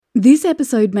This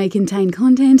episode may contain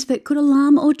content that could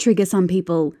alarm or trigger some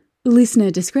people. Listener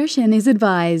discretion is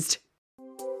advised.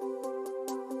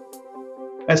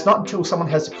 It's not until someone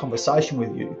has a conversation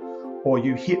with you or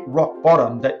you hit rock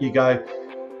bottom that you go,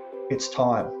 it's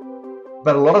time.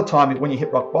 But a lot of time when you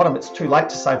hit rock bottom, it's too late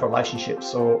to save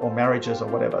relationships or marriages or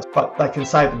whatever. But they can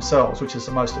save themselves, which is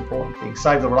the most important thing.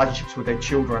 Save the relationships with their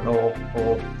children or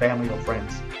family or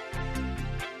friends.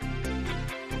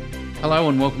 Hello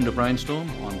and welcome to Brainstorm.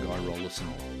 I'm Guy Rollison.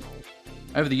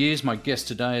 Over the years, my guest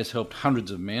today has helped hundreds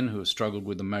of men who have struggled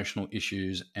with emotional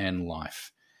issues and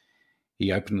life.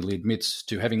 He openly admits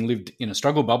to having lived in a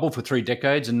struggle bubble for 3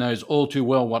 decades and knows all too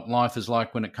well what life is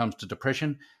like when it comes to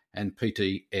depression and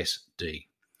PTSD.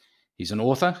 He's an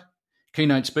author,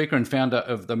 keynote speaker and founder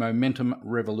of the Momentum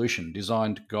Revolution,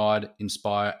 designed to guide,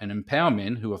 inspire and empower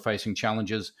men who are facing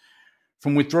challenges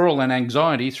from withdrawal and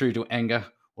anxiety through to anger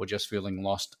or just feeling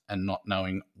lost and not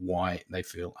knowing why they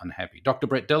feel unhappy. Dr.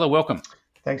 Brett Deller, welcome.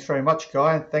 Thanks very much,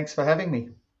 Guy, and thanks for having me.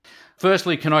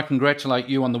 Firstly, can I congratulate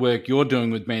you on the work you're doing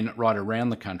with men right around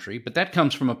the country, but that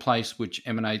comes from a place which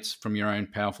emanates from your own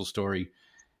powerful story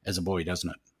as a boy, doesn't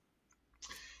it?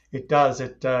 It does.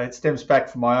 It stems back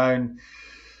from my own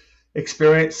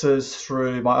experiences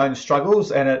through my own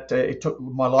struggles, and it took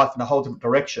my life in a whole different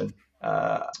direction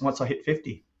once I hit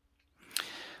 50.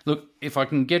 Look, if I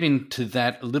can get into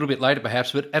that a little bit later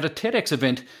perhaps, but at a TEDx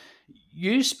event,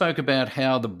 you spoke about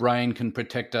how the brain can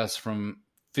protect us from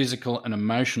physical and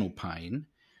emotional pain,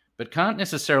 but can't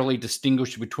necessarily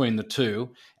distinguish between the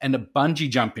two, and a bungee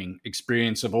jumping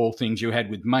experience of all things you had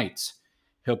with mates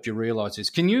helped you realise this.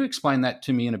 Can you explain that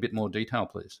to me in a bit more detail,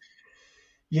 please?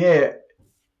 Yeah.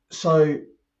 So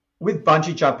with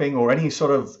bungee jumping or any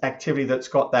sort of activity that's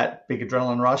got that big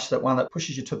adrenaline rush, that one that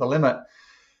pushes you to the limit,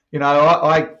 you know,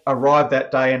 I arrived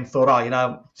that day and thought,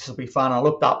 this will be fun. I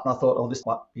looked up and I thought, this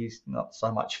might be not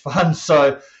so much fun.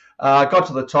 So I got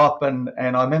to the top and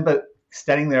I remember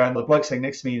standing there and the bloke sitting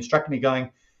next to me instructed me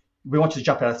going, we want you to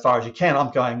jump out as far as you can.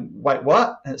 I'm going, wait,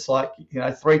 what? And it's like,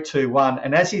 3, 2, 1.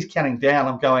 And as he's counting down,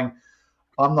 I'm going,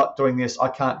 I'm not doing this. I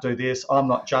can't do this. I'm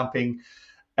not jumping.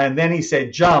 And then he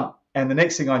said, jump. And the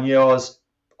next thing I knew, I was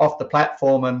off the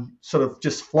platform and sort of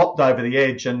just flopped over the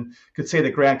edge and could see the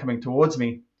ground coming towards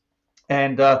me.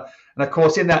 And of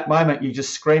course, in that moment, you're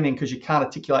just screaming because you can't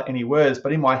articulate any words.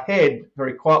 But in my head,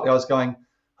 very quietly, I was going,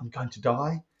 I'm going to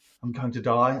die. I'm going to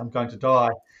die. I'm going to die.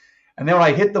 And then when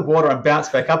I hit the water and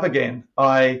bounced back up again,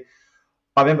 I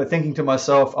remember thinking to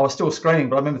myself, I was still screaming,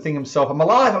 but I remember thinking to myself, I'm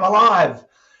alive, I'm alive.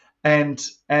 And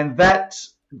that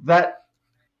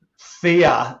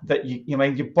fear that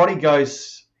your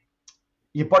body's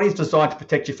designed to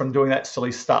protect you from doing that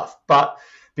silly stuff. But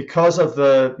because of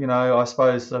the, I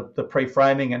suppose the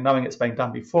pre-framing and knowing it's been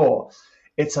done before,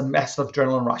 it's a massive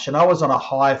adrenaline rush. And I was on a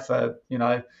high for,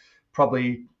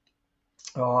 probably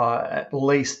at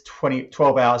least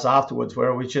 12 hours afterwards, where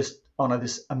it was just on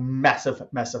a massive,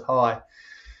 massive high.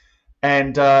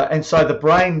 And so the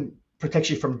brain protects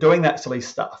you from doing that silly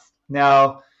stuff.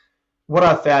 Now, what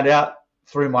I found out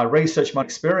through my research, my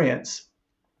experience,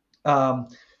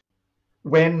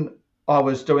 when I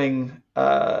was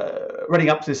reading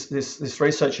up this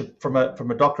research from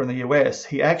a doctor in the US,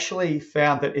 he actually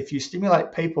found that if you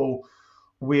stimulate people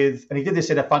with, and he did this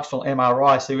in a functional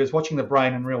MRI, so he was watching the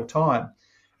brain in real time.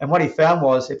 And what he found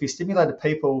was if he stimulated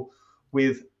people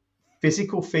with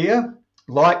physical fear,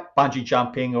 like bungee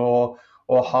jumping or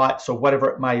heights or whatever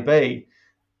it may be,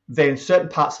 then certain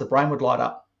parts of the brain would light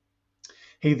up.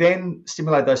 He then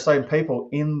stimulated those same people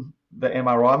in the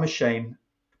MRI machine,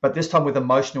 but this time with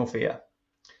emotional fear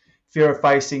of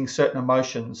facing certain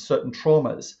emotions, certain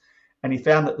traumas. And he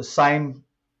found that the same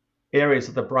areas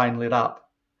of the brain lit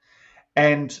up.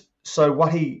 And so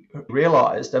what he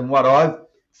realized, and what I've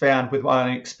found with my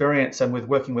own experience and with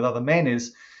working with other men,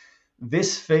 is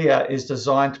this fear is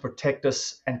designed to protect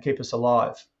us and keep us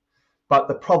alive. But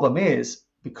the problem is,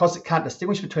 because it can't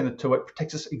distinguish between the two, it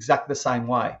protects us exactly the same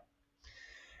way.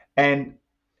 And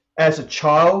as a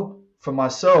child, for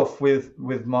myself, with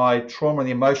my trauma and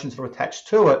the emotions that are attached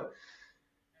to it,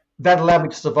 that allowed me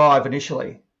to survive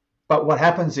initially. But what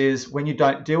happens is when you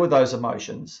don't deal with those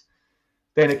emotions,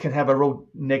 then it can have a real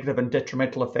negative and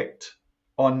detrimental effect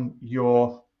on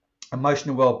your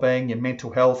emotional well-being, your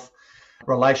mental health,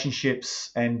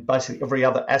 relationships, and basically every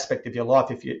other aspect of your life,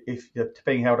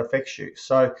 depending how it affects you.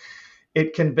 So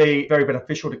it can be very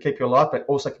beneficial to keep you alive, but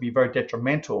also can be very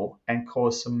detrimental and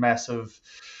cause some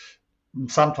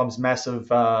sometimes massive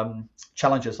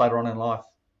challenges later on in life.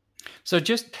 So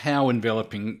just how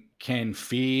enveloping can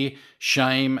fear,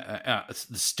 shame, the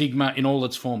stigma in all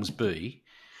its forms be?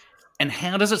 And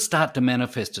how does it start to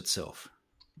manifest itself?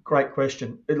 great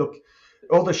question. Look,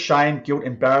 all the shame, guilt,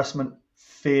 embarrassment,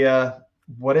 fear,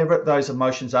 whatever those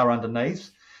emotions are underneath,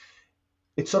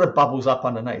 it sort of bubbles up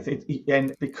underneath.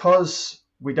 And because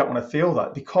we don't want to feel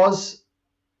that, because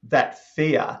that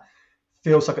fear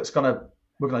feels like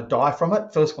we're going to die from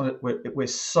it, feels like we're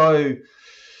so,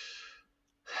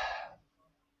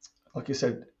 like you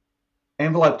said,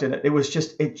 enveloped in it.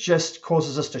 It just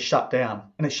causes us to shut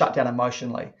down, and it shut down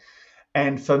emotionally.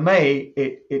 And for me,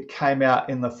 it came out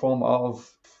in the form of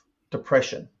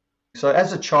depression. So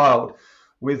as a child,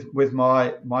 with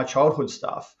my childhood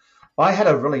stuff, I had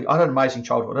an amazing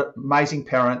childhood, amazing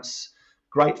parents,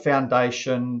 great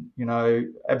foundation,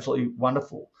 absolutely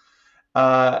wonderful.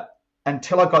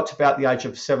 Until I got to about the age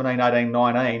of 17, 18,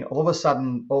 19, all of a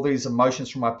sudden, all these emotions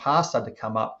from my past started to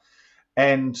come up.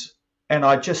 And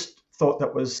I just thought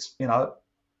that was,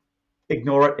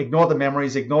 ignore the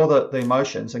memories, ignore the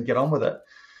emotions and get on with it.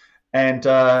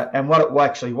 And what it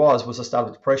actually was a start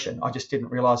of depression. I just didn't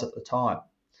realize at the time.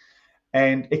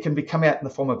 And it can come out in the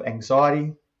form of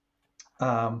anxiety.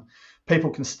 People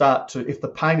can start to, if the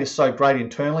pain is so great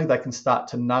internally, they can start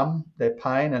to numb their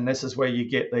pain. And this is where you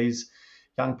get these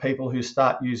young people who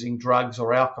start using drugs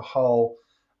or alcohol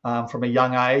from a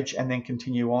young age and then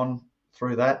continue on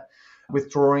through that.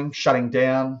 Withdrawing, shutting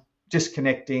down,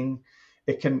 disconnecting.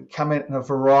 It can come in a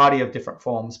variety of different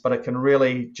forms, but it can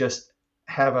really just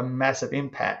have a massive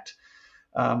impact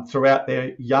throughout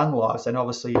their young lives and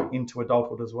obviously into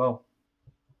adulthood as well.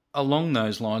 Along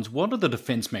those lines, what are the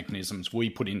defence mechanisms we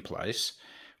put in place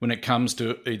when it comes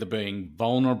to either being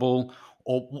vulnerable,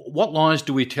 or what lies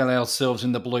do we tell ourselves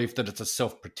in the belief that it's a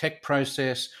self-protect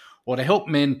process, or to help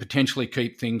men potentially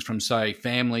keep things from, say,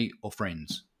 family or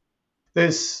friends?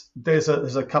 There's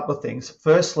a couple of things.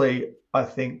 Firstly, I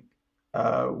think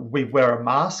we wear a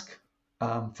mask.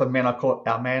 For men, I call it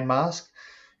our man mask.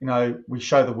 We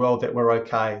show the world that we're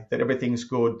okay, that everything's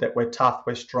good, that we're tough,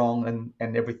 we're strong,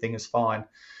 and everything is fine.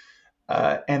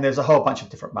 And there's a whole bunch of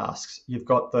different masks. You've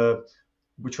got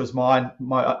which was my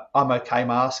I'm okay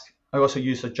mask. I also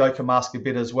use the Joker mask a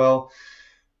bit as well.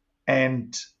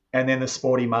 And then the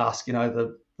sporty mask,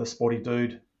 the sporty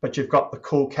dude. But you've got the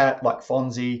cool cat like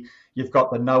Fonzie. You've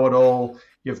got the know-it-all.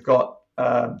 You've got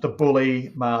the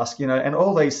bully mask, and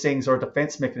all these things are a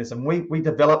defense mechanism. We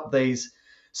develop these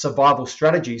survival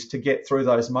strategies to get through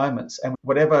those moments. And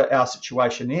whatever our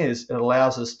situation is, it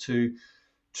allows us to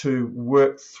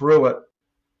work through it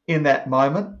in that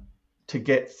moment to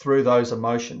get through those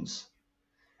emotions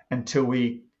until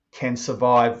we can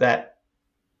survive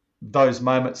those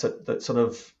moments that sort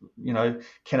of,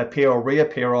 can appear or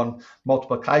reappear on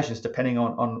multiple occasions, depending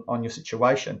on your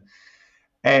situation.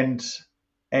 And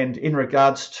in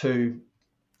regards to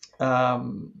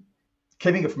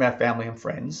keeping it from our family and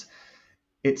friends,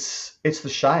 it's the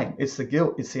shame, it's the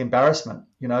guilt, it's the embarrassment.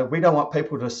 We don't want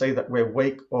people to see that we're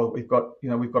weak or we've got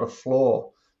a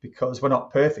flaw, because we're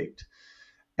not perfect.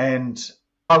 And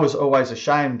I was always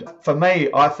ashamed. For me,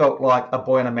 I felt like a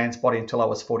boy in a man's body until I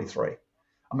was 43.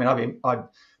 I mean, I'd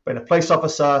been a police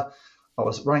officer. I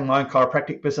was running my own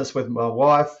chiropractic business with my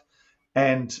wife,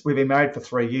 and we've been married for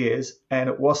 3 years. And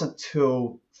it wasn't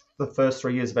till the first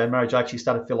 3 years of our marriage I actually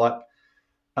started to feel like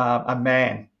a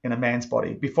man in a man's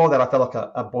body. Before that, I felt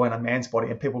like a boy in a man's body,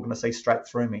 and people were going to see straight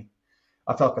through me.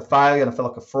 I felt like a failure, and I felt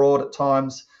like a fraud at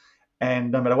times.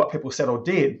 And no matter what people said or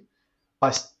did,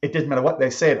 it didn't matter what they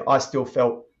said, I still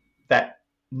felt that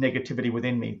negativity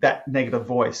within me, that negative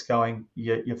voice going,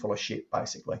 you're full of shit,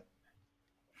 basically.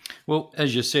 Well,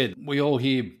 as you said, we all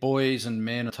hear boys and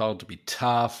men are told to be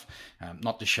tough,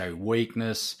 not to show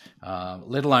weakness,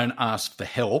 let alone ask for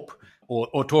help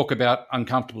or talk about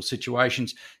uncomfortable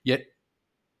situations. Yet,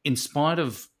 in spite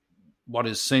of what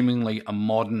is seemingly a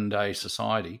modern-day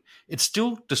society, it's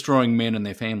still destroying men and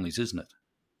their families, isn't it?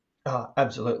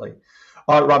 Absolutely.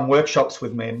 I run workshops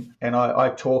with men, and I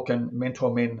talk and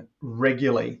mentor men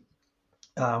regularly,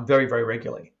 very, very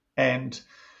regularly. And,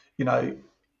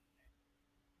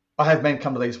 I have men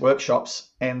come to these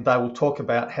workshops and they will talk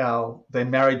about how their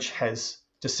marriage has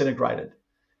disintegrated.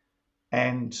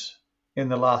 And in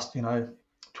the last,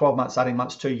 12 months, 18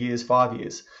 months, 2 years, 5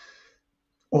 years,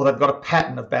 or they've got a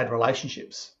pattern of bad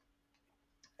relationships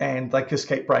and they just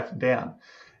keep breaking down.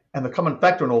 And the common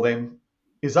factor in all them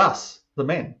is us, the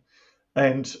men.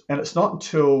 And it's not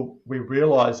until we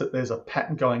realize that there's a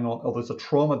pattern going on, or there's a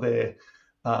trauma there,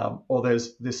 or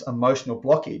there's this emotional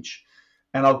blockage.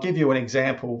 And I'll give you an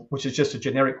example, which is just a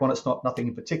generic one. It's not nothing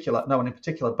in particular, no one in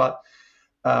particular. But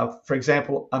for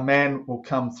example, a man will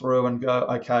come through and go,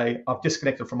 okay, I've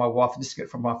disconnected from my wife, I've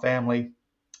disconnected from my family.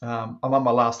 I'm on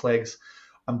my last legs.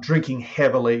 I'm drinking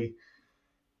heavily.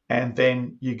 And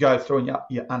then you go through and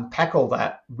you unpack all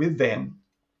that with them,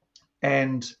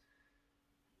 and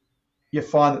you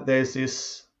find that there's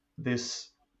this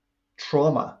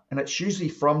trauma, and it's usually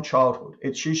from childhood.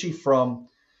 It's usually from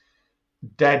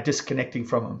dad disconnecting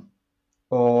from them,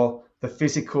 or the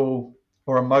physical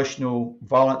or emotional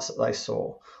violence that they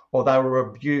saw, or they were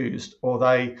abused, or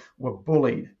they were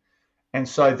bullied. And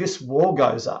so this wall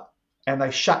goes up, and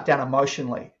they shut down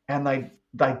emotionally, and they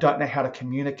don't know how to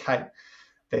communicate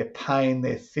their pain,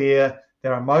 their fear,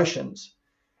 their emotions.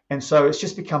 And so it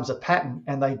just becomes a pattern,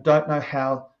 and they don't know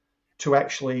how to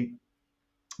actually,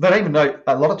 they don't even know,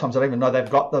 a lot of times they don't even know they've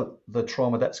got the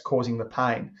trauma that's causing the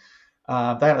pain.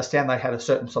 They understand they had a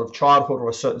certain sort of childhood or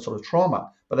a certain sort of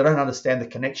trauma, but they don't understand the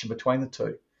connection between the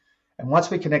two. And once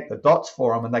we connect the dots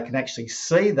for them and they can actually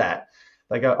see that,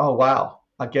 they go, oh, wow,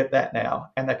 I get that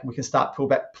now. And we can start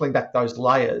pulling back those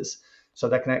layers so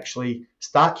they can actually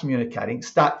start communicating,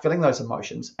 start feeling those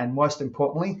emotions, and most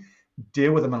importantly,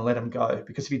 deal with them and let them go.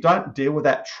 Because if you don't deal with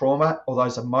that trauma or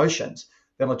those emotions,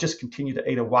 then it'll just continue to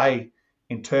eat away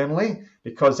internally,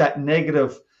 because that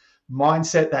negative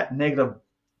mindset, that negative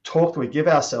talk that we give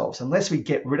ourselves, unless we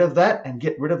get rid of that and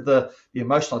get rid of the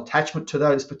emotional attachment to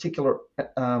those particular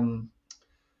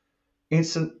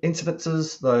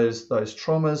incidences, those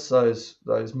traumas,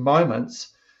 those moments,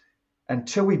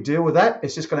 until we deal with that,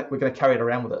 we're going to carry it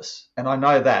around with us. And I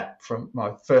know that from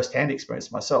my first-hand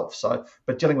experience myself. So,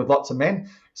 but dealing with lots of men,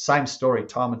 same story,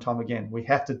 time and time again. We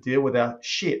have to deal with our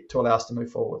shit to allow us to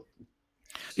move forward.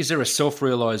 Is there a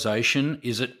self-realization?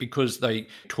 Is it because they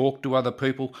talk to other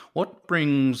people? What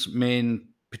brings men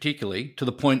particularly to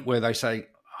the point where they say,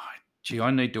 oh, gee,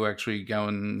 I need to actually go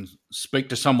and speak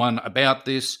to someone about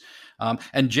this?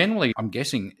 And generally, I'm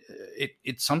guessing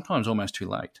it's sometimes almost too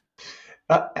late.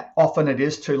 Often it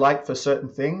is too late for certain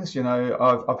things. You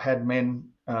know, I've had men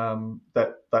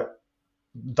that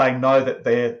they know that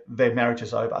their marriage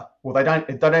is over. Well, they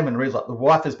don't even realize. The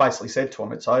wife has basically said to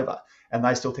them it's over, and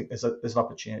they still think there's an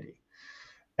opportunity,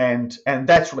 and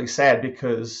that's really sad,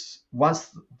 because once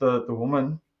the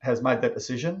woman has made that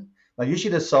decision, they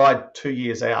usually decide 2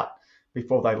 years out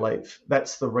before they leave.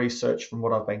 That's the research from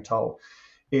what I've been told.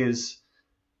 Is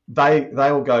they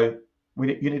will go,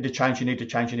 you need to change, you need to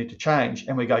change, you need to change.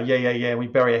 And we go, yeah. And we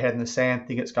bury our head in the sand,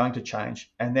 think it's going to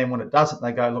change. And then when it doesn't,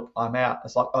 they go, look, I'm out.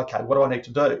 It's like, okay, what do I need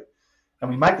to do?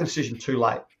 And we make the decision too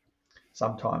late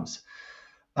sometimes.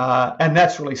 And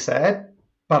that's really sad.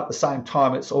 But at the same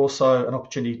time, it's also an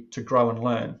opportunity to grow and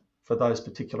learn for those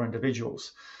particular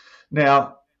individuals.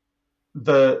 Now,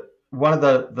 one of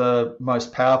the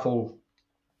most powerful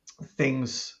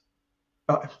things,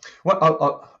 I'll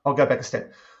go back a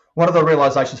step. One of the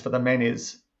realizations for the men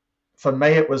is, for me,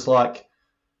 it was like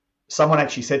someone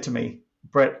actually said to me,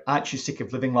 Brett, aren't you sick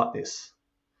of living like this?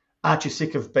 Aren't you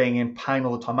sick of being in pain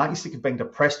all the time? Aren't you sick of being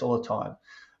depressed all the time?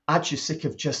 Aren't you sick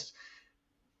of just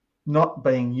not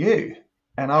being you?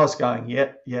 And I was going,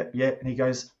 yeah. And he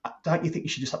goes, don't you think you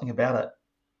should do something about it?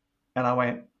 And I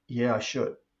went, yeah, I should.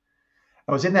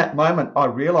 It was in that moment I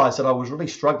realized that I was really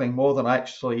struggling more than I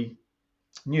actually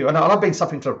knew. And I've been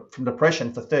suffering from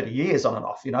depression for 30 years on and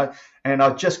off, you know, and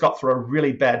I just got through a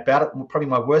really bad bout, probably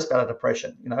my worst bout of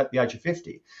depression, you know, at the age of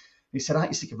 50. He said,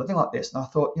 aren't you sick of living like this? And I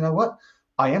thought, you know what?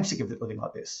 I am sick of living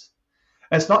like this.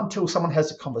 And it's not until someone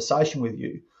has a conversation with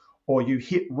you or you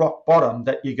hit rock bottom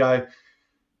that you go,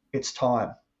 it's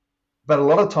time. But a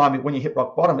lot of the time when you hit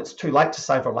rock bottom, it's too late to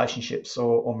save relationships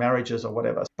or marriages or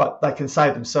whatever. But they can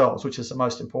save themselves, which is the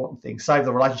most important thing. Save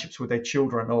the relationships with their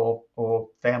children or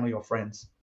family or friends.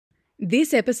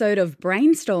 This episode of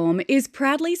Brainstorm is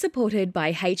proudly supported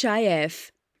by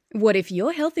HIF. What if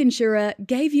your health insurer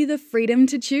gave you the freedom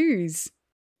to choose?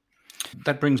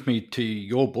 That brings me to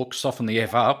your book, Soften the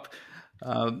F Up.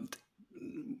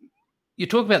 You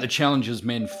talk about the challenges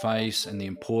men face and the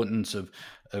importance of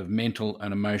mental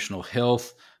and emotional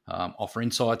health, offer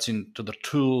insights into the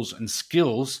tools and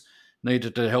skills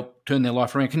needed to help turn their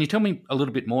life around. Can you tell me a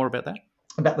little bit more about that?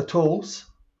 About the tools?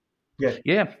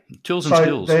 Yeah, tools and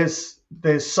skills.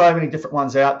 There's so many different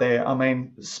ones out there. I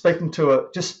mean, speaking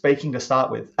to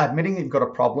start with, admitting you've got a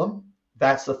problem,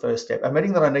 that's the first step.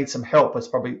 Admitting that I need some help is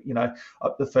probably, you know,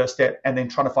 the first step, and then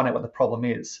trying to find out what the problem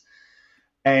is.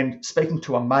 And speaking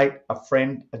to a mate, a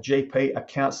friend, a GP, a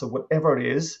counsellor, whatever it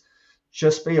is,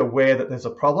 just be aware that there's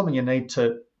a problem and you need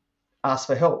to ask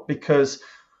for help, because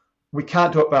we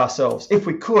can't do it by ourselves. If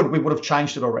we could, we would have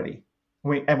changed it already.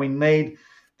 We need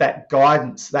that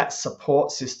guidance, that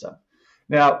support system.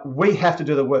 Now, we have to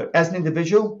do the work. As an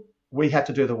individual, we have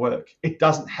to do the work. It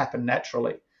doesn't happen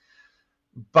naturally.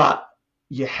 But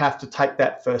you have to take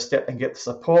that first step and get the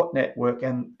support network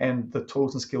and the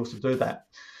tools and skills to do that.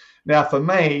 Now, for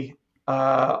me,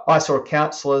 I saw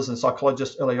counsellors and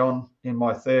psychologists early on in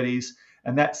my 30s,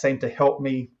 and that seemed to help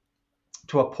me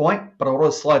to a point, but I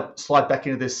always slide back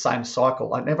into this same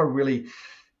cycle. I never really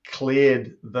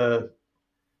cleared those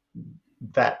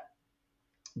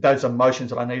emotions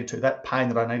that I needed to, that pain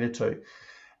that I needed to.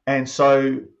 And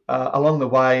so along the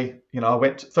way, I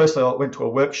went to a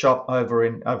workshop over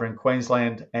in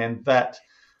Queensland, and that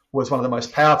was one of the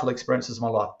most powerful experiences of my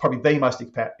life, probably the most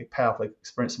powerful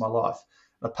experience of my life.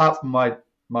 Apart from my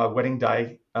wedding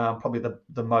day, probably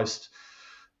the most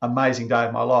amazing day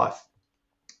of my life.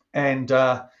 And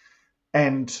so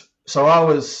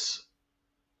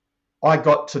I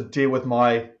got to deal with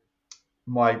my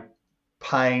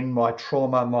pain, my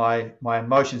trauma, my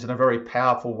emotions in a very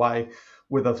powerful way,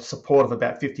 with the support of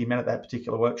about 50 men at that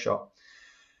particular workshop.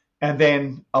 And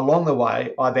then along the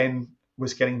way, I then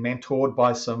was getting mentored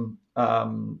by some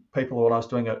people who I was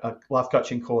doing a life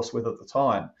coaching course with at the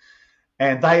time.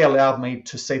 And they allowed me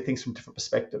to see things from a different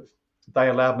perspective. They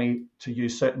allowed me to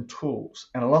use certain tools.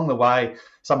 And along the way,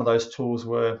 some of those tools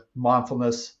were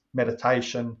mindfulness,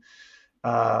 meditation.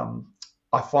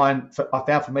 I found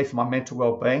for me, for my mental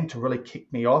well-being, to really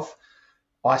kick me off,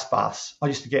 ice baths. I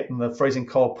used to get in the freezing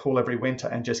cold pool every winter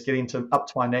and just get up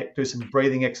to my neck, do some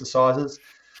breathing exercises,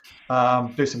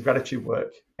 do some gratitude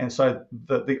work. And so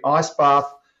the ice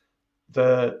bath,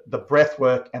 the breath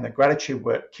work and the gratitude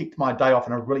work kicked my day off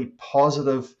in a really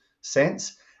positive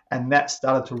sense. And that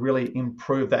started to really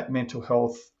improve that mental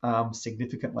health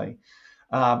significantly.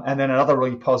 And then another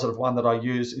really positive one that I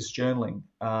use is journaling.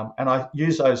 And I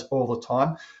use those all the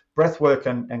time. Breath work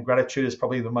and gratitude is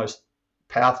probably the most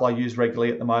powerful I use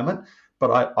regularly at the moment,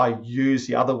 but I use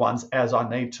the other ones as I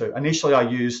need to. Initially, I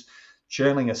used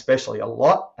journaling especially a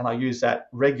lot, and I use that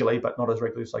regularly, but not as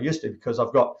regularly as I used to, because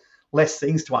I've got less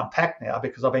things to unpack now,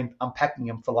 because I've been unpacking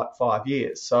them for like 5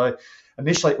 years. So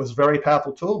initially it was a very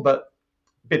powerful tool, but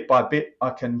bit by bit, I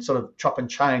can sort of chop and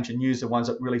change and use the ones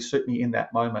that really suit me in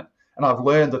that moment. And I've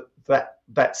learned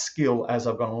that skill as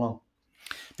I've gone along.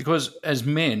 Because as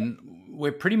men,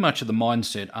 we're pretty much of the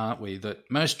mindset, aren't we, that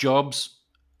most jobs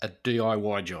are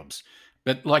DIY jobs.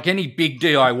 But like any big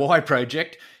DIY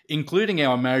project, including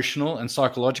our emotional and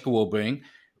psychological well-being,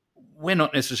 we're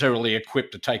not necessarily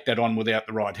equipped to take that on without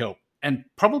the right help. And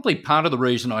probably part of the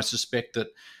reason I suspect that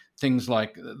things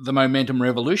like the Momentum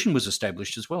Revolution was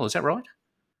established as well. Is that right?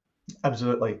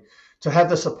 Absolutely. To have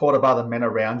the support of other men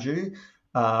around you,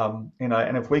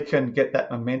 and if we can get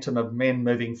that momentum of men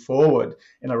moving forward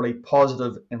in a really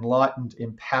positive, enlightened,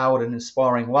 empowered and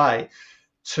inspiring way,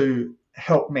 to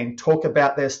help men talk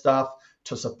about their stuff,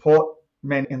 to support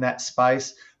men in that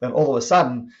space, then all of a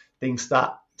sudden things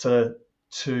start to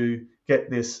get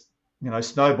this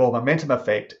snowball momentum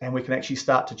effect, and we can actually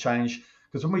start to change.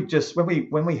 Because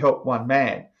when we help one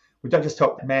man, we don't just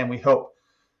help the man, we help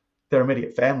their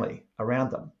immediate family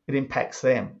around them. It impacts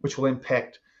them, which will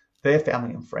impact their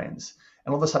family and friends.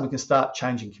 And all of a sudden we can start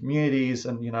changing communities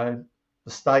and,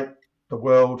 the state, the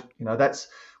world.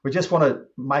 We just want to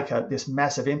make this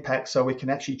massive impact so we can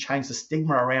actually change the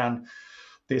stigma around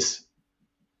this,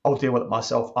 I'll deal with it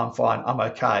myself, I'm fine, I'm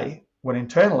okay. When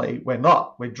internally we're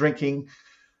not. We're drinking,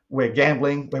 we're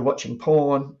gambling, we're watching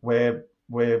porn, we're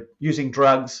using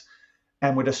drugs,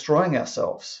 and we're destroying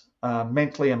ourselves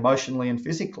mentally, emotionally, and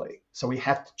physically. So we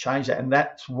have to change that. And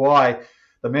that's why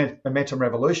the Momentum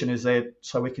Revolution is there,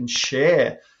 so we can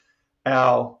share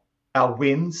our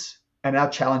wins and our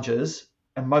challenges,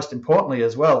 and most importantly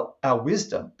as well, our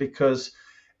wisdom, because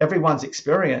everyone's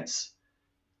experience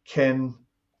can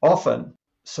often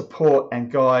support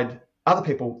and guide other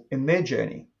people in their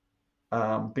journey,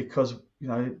 because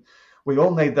we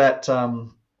all need that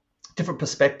different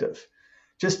perspective.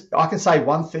 Just I can say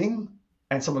one thing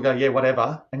and someone will go, yeah,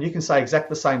 whatever, and you can say exactly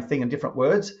the same thing in different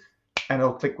words and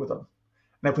it'll click with them.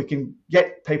 And if we can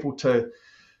get people to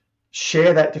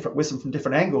share that different wisdom from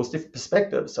different angles, different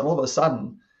perspectives, and all of a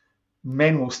sudden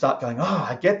men will start going, oh,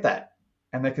 I get that,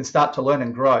 and they can start to learn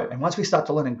and grow. And once we start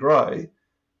to learn and grow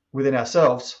within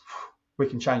ourselves, we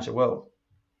can change the world.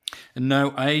 And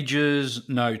no ages,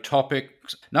 no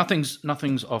topics,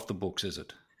 nothing's off the books, is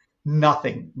it?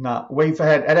 Nothing. No. We've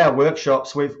had at our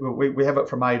workshops, we have it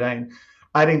from 18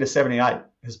 to 78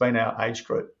 has been our age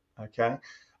group. Okay.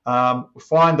 We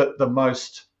find that the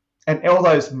most, and all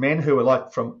those men who are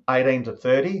like from 18 to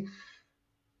 30,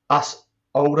 us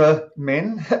older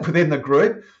men within the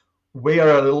group,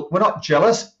 we're not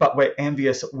jealous, but we're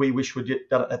envious that we wish we'd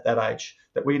done it at that age,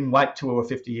 that we didn't wait till we were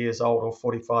 50 years old or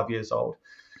 45 years old.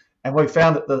 And we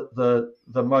found that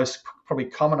the most probably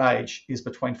common age is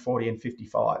between 40 and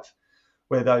 55,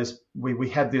 where we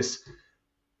have this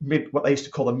what they used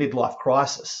to call the midlife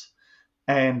crisis.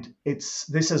 And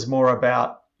this is more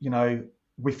about,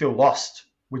 we feel lost.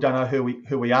 We don't know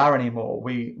who we are anymore.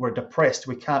 We're depressed.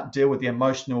 We can't deal with the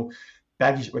emotional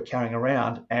baggage that we're carrying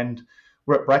around, and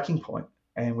we're at breaking point,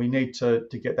 and we need to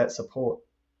get that support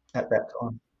at that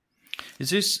time. Is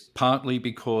this partly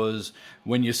because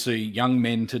when you see young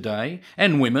men today,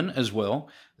 and women as well,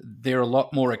 they're a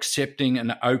lot more accepting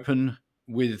and open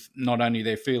with not only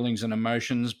their feelings and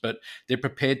emotions, but they're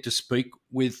prepared to speak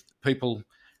with people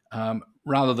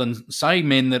rather than, say,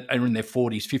 men that are in their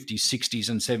 40s, 50s, 60s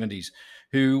and 70s,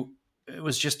 who it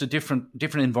was just a different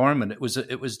environment. It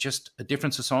was just a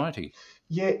different society.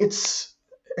 Yeah, it's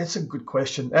a good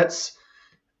question.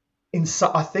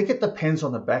 I think it depends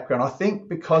on the background. I think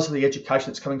because of the education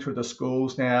that's coming through the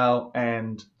schools now,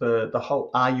 and the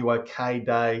whole Are You OK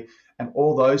Day and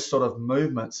all those sort of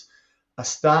movements are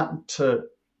starting to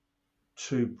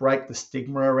break the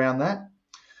stigma around that.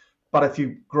 But if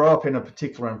you grow up in a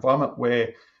particular environment where,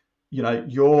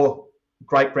 your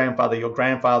great-grandfather, your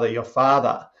grandfather, your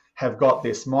father have got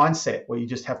this mindset where you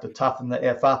just have to toughen the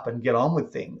F up and get on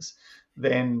with things,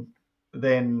 then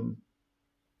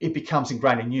it becomes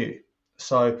ingrained in you.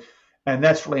 So, and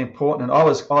that's really important.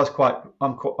 And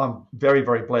I'm very,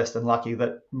 very blessed and lucky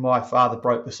that my father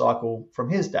broke the cycle from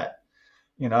his dad,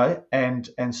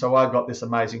 and so I got this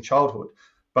amazing childhood.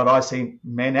 But I see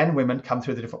men and women come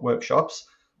through the different workshops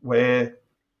where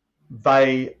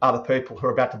they are the people who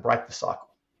are about to break the cycle.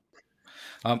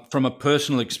 From a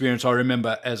personal experience, I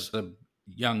remember as a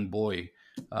young boy,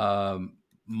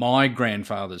 my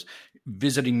grandfathers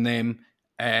visiting them,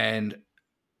 and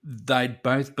they'd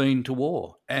both been to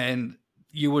war, and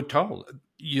you were told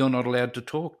you're not allowed to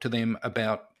talk to them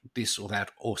about this or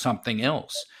that or something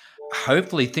else.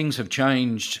 Hopefully things have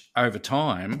changed over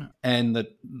time, and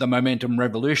that the Momentum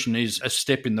Revolution is a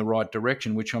step in the right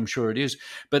direction, which I'm sure it is.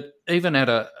 But even at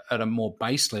a more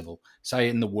base level, say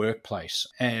in the workplace,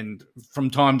 and from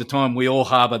time to time we all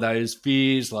harbour those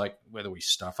fears, like whether we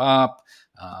stuff up,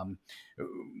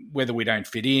 whether we don't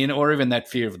fit in, or even that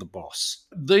fear of the boss.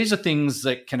 These are things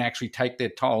that can actually take their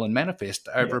toll and manifest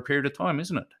over a period of time,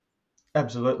 isn't it?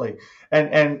 Absolutely.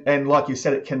 And like you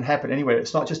said, it can happen anywhere.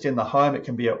 It's not just in the home. It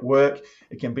can be at work.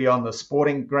 It can be on the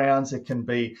sporting grounds. It can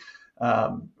be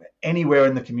anywhere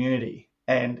in the community.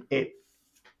 And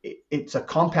it's a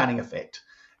compounding effect.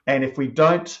 And if we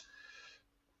don't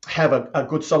have a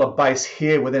good solid base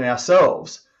here within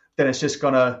ourselves, then it's just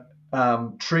going to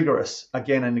trigger us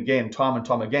again and again, time and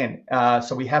time again.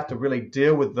 So we have to really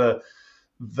deal with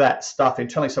that stuff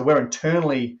internally. So we're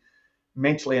internally,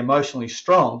 mentally, emotionally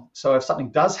strong. So if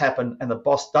something does happen and the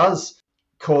boss does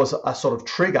cause a sort of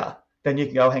trigger, then you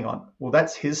can go, hang on, well,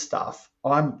 that's his stuff.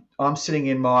 I'm sitting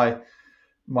in my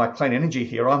clean energy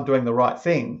here. I'm doing the right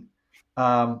thing.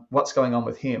 What's going on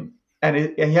with him?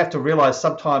 And you have to realize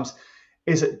sometimes,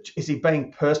 is he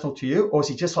being personal to you, or is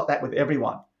he just like that with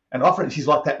everyone? And often he's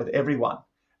like that with everyone.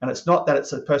 And it's not that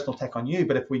it's a personal attack on you,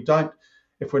 but if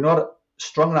we're not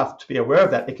strong enough to be aware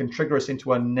of that, it can trigger us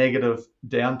into a negative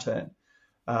downturn.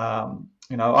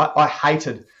 I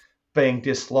hated being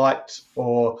disliked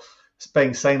or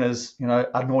being seen as,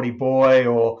 a naughty boy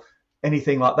or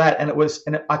anything like that. And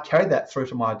I carried that through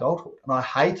to my adulthood. And I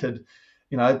hated,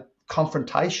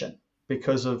 confrontation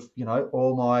because of,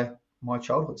 all my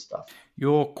childhood stuff.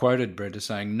 You're quoted, Brett, as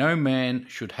saying, "No man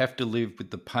should have to live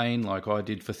with the pain like I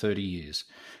did for 30 years.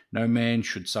 No man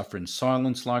should suffer in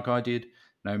silence like I did.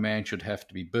 No man should have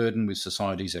to be burdened with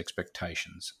society's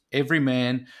expectations. Every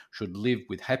man should live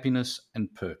with happiness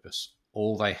and purpose.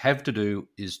 All they have to do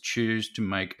is choose to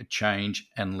make a change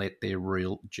and let their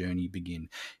real journey begin."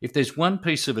 If there's one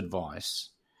piece of advice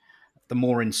the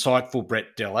more insightful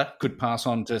Brett Deller could pass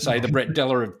on to, say, the Brett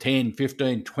Deller of 10,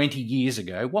 15, 20 years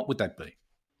ago, what would that be?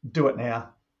 Do it now.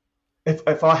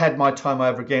 If I had my time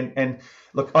over again, and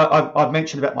look, I've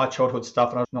mentioned about my childhood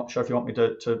stuff, and I'm not sure if you want me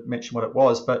to mention what it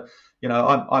was, but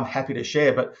I'm happy to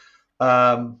share. But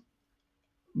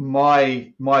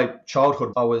my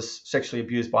childhood, I was sexually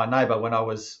abused by a neighbour when I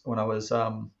was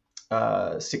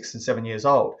 6 and 7 years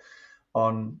old,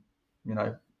 on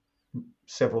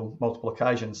multiple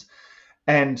occasions,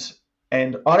 and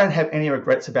I don't have any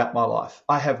regrets about my life.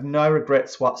 I have no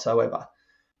regrets whatsoever,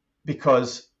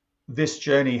 because this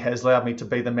journey has allowed me to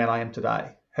be the man I am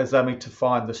today, has allowed me to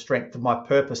find the strength of my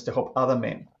purpose to help other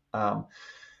men.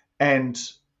 And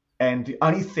the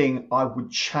only thing I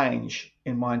would change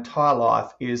in my entire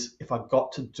life is if I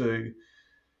got to do,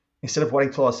 instead of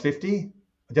waiting till I was 50,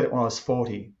 I did it when I was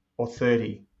 40 or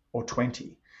 30 or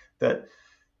 20. That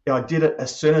I did it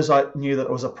as soon as I knew that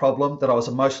it was a problem, that I was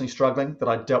emotionally struggling, that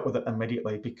I dealt with it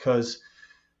immediately, because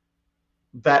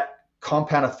that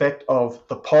compound effect of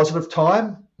the positive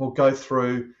time will go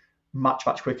through much,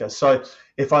 much quicker. So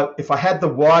if I had the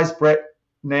wise Brett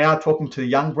now talking to the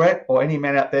young Brett, or any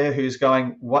man out there who's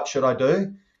going, what should I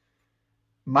do?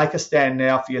 Make a stand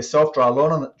now for yourself, draw a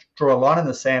line in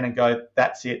the sand and go,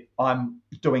 that's it. I'm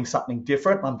doing something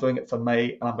different. I'm doing it for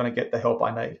me, and I'm going to get the help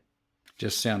I need.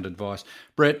 Just sound advice.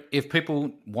 Brett, if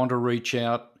people want to reach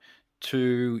out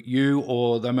to you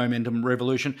or the Momentum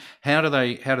Revolution, how do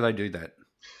they do that?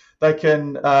 They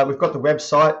can, we've got the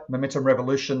website,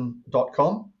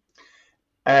 momentumrevolution.com,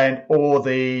 and or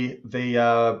the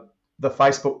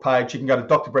Facebook page. You can go to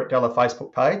Dr. Brett Deller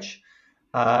Facebook page.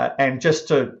 And just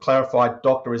to clarify,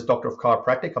 doctor is doctor of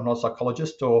chiropractic. I'm not a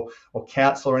psychologist or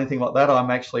counsellor or anything like that.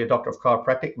 I'm actually a doctor of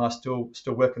chiropractic, and I still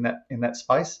work in that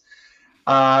space.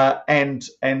 And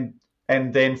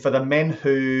then for the men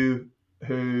who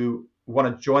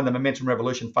want to join the Momentum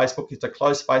Revolution Facebook, it's a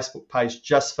closed Facebook page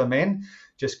just for men.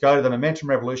 Just go to the Momentum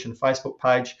Revolution Facebook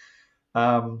page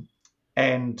and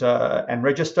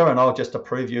register, and I'll just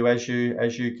approve you as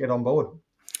you get on board.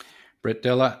 Brett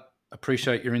Deller,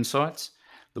 appreciate your insights,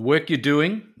 the work you're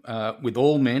doing with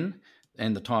all men,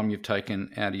 and the time you've taken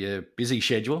out of your busy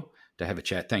schedule to have a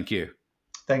chat. Thank you.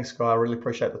 Thanks, Guy. I really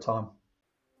appreciate the time.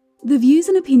 The views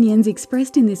and opinions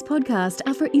expressed in this podcast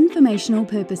are for informational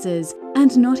purposes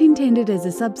and not intended as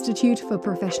a substitute for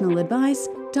professional advice,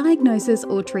 diagnosis,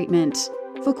 or treatment.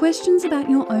 For questions about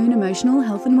your own emotional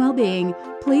health and well-being,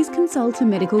 please consult a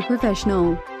medical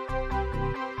professional.